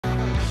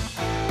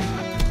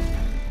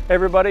Hey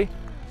everybody,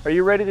 are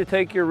you ready to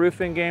take your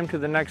roofing game to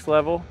the next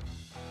level?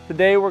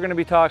 Today we're going to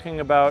be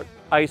talking about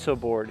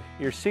IsoBoard,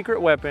 your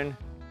secret weapon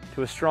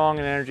to a strong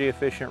and energy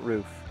efficient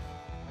roof.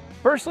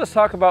 First, let's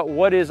talk about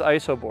what is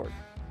IsoBoard.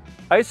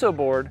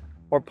 IsoBoard,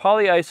 or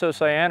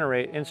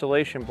Polyisocyanurate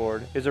insulation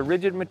board, is a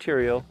rigid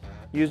material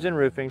used in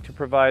roofing to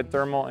provide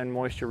thermal and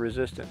moisture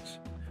resistance.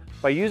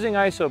 By using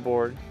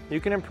IsoBoard,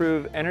 you can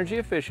improve energy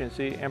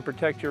efficiency and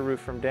protect your roof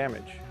from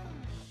damage.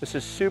 This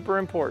is super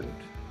important.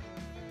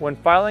 When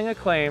filing a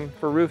claim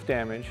for roof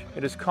damage,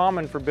 it is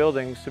common for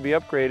buildings to be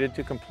upgraded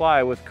to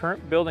comply with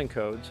current building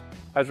codes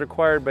as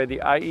required by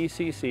the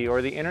IECC,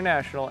 or the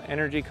International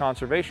Energy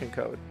Conservation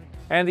Code,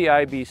 and the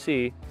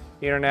IBC,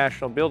 the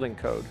International Building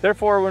Code.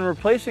 Therefore, when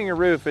replacing your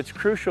roof, it's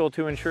crucial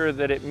to ensure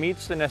that it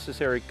meets the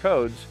necessary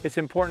codes. It's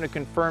important to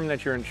confirm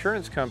that your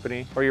insurance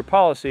company or your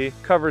policy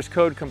covers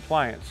code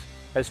compliance,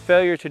 as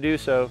failure to do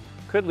so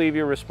could leave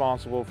you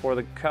responsible for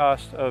the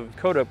cost of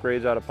code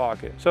upgrades out of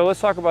pocket. So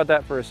let's talk about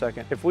that for a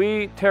second. If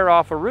we tear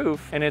off a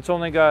roof and it's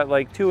only got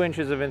like 2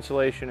 inches of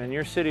insulation and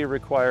your city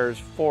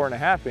requires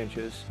 4.5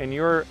 inches and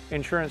your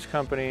insurance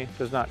company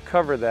does not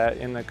cover that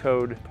in the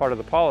code part of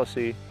the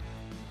policy,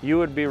 you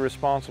would be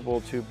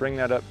responsible to bring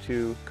that up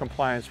to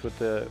compliance with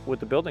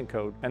the building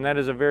code. And that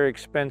is a very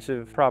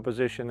expensive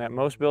proposition that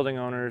most building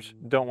owners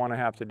don't want to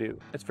have to do.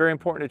 It's very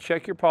important to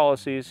check your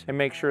policies and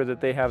make sure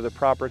that they have the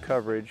proper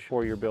coverage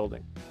for your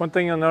building. One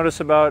thing you'll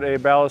notice about a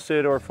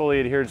ballasted or fully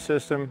adhered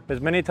system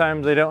is many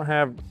times they don't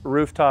have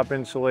rooftop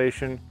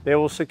insulation. They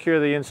will secure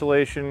the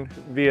insulation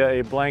via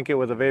a blanket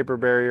with a vapor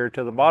barrier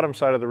to the bottom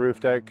side of the roof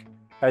deck,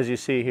 as you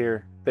see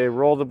here. They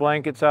roll the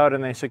blankets out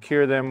and they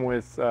secure them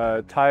with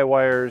tie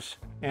wires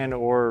and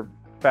or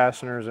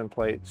fasteners and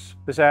plates.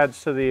 This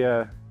adds to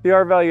the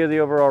R value of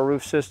the overall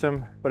roof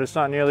system, but it's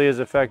not nearly as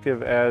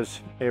effective as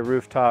a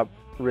rooftop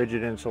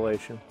rigid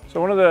insulation. So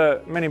one of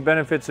the many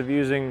benefits of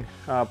using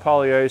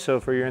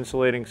polyiso for your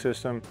insulating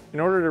system,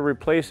 in order to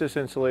replace this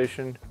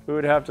insulation, we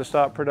would have to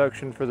stop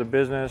production for the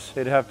business.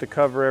 They'd have to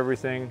cover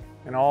everything,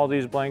 and all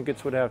these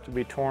blankets would have to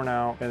be torn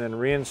out and then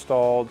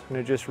reinstalled, and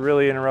it just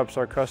really interrupts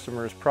our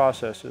customers'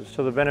 processes.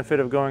 So the benefit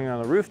of going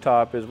on the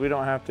rooftop is we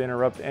don't have to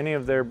interrupt any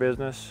of their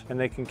business, and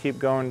they can keep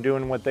going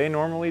doing what they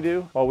normally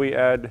do while we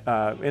add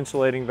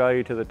insulating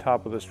value to the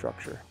top of the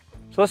structure.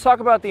 So let's talk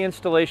about the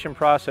installation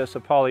process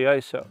of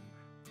polyiso.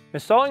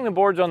 Installing the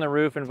boards on the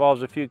roof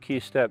involves a few key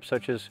steps,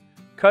 such as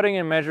cutting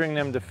and measuring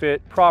them to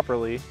fit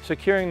properly,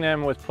 securing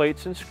them with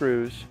plates and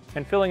screws,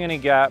 and filling any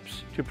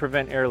gaps to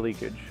prevent air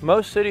leakage.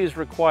 Most cities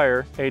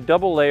require a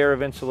double layer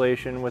of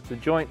insulation with the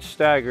joints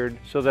staggered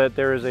so that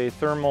there is a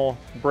thermal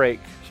break,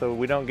 so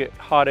we don't get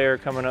hot air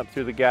coming up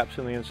through the gaps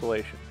in the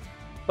insulation.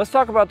 Let's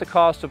talk about the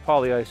cost of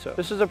polyiso.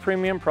 This is a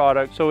premium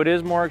product, so it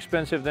is more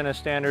expensive than a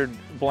standard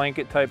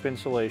blanket type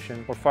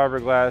insulation or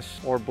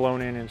fiberglass or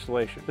blown-in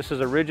insulation. This is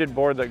a rigid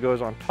board that goes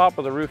on top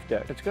of the roof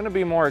deck. It's going to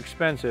be more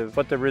expensive,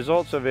 but the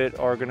results of it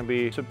are going to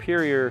be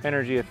superior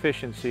energy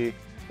efficiency,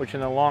 which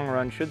in the long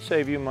run should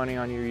save you money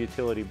on your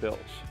utility bills.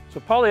 So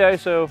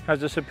polyiso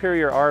has a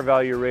superior R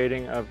value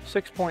rating of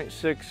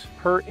 6.6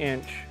 per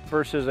inch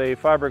versus a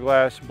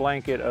fiberglass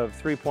blanket of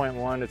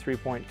 3.1 to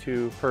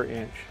 3.2 per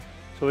inch.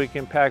 So we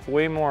can pack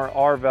way more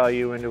R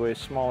value into a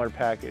smaller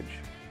package,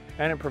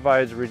 and it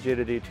provides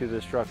rigidity to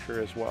the structure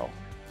as well.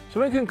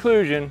 So in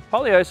conclusion,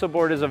 polyiso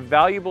board is a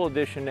valuable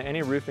addition to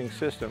any roofing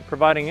system,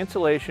 providing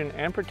insulation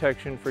and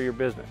protection for your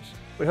business.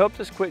 We hope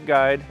this quick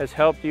guide has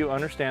helped you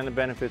understand the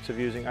benefits of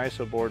using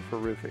IsoBoard for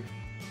roofing.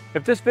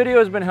 If this video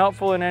has been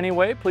helpful in any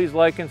way, please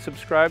like and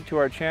subscribe to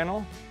our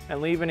channel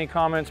and leave any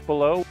comments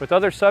below with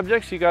other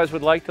subjects you guys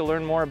would like to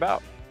learn more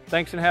about.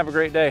 Thanks and have a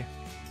great day.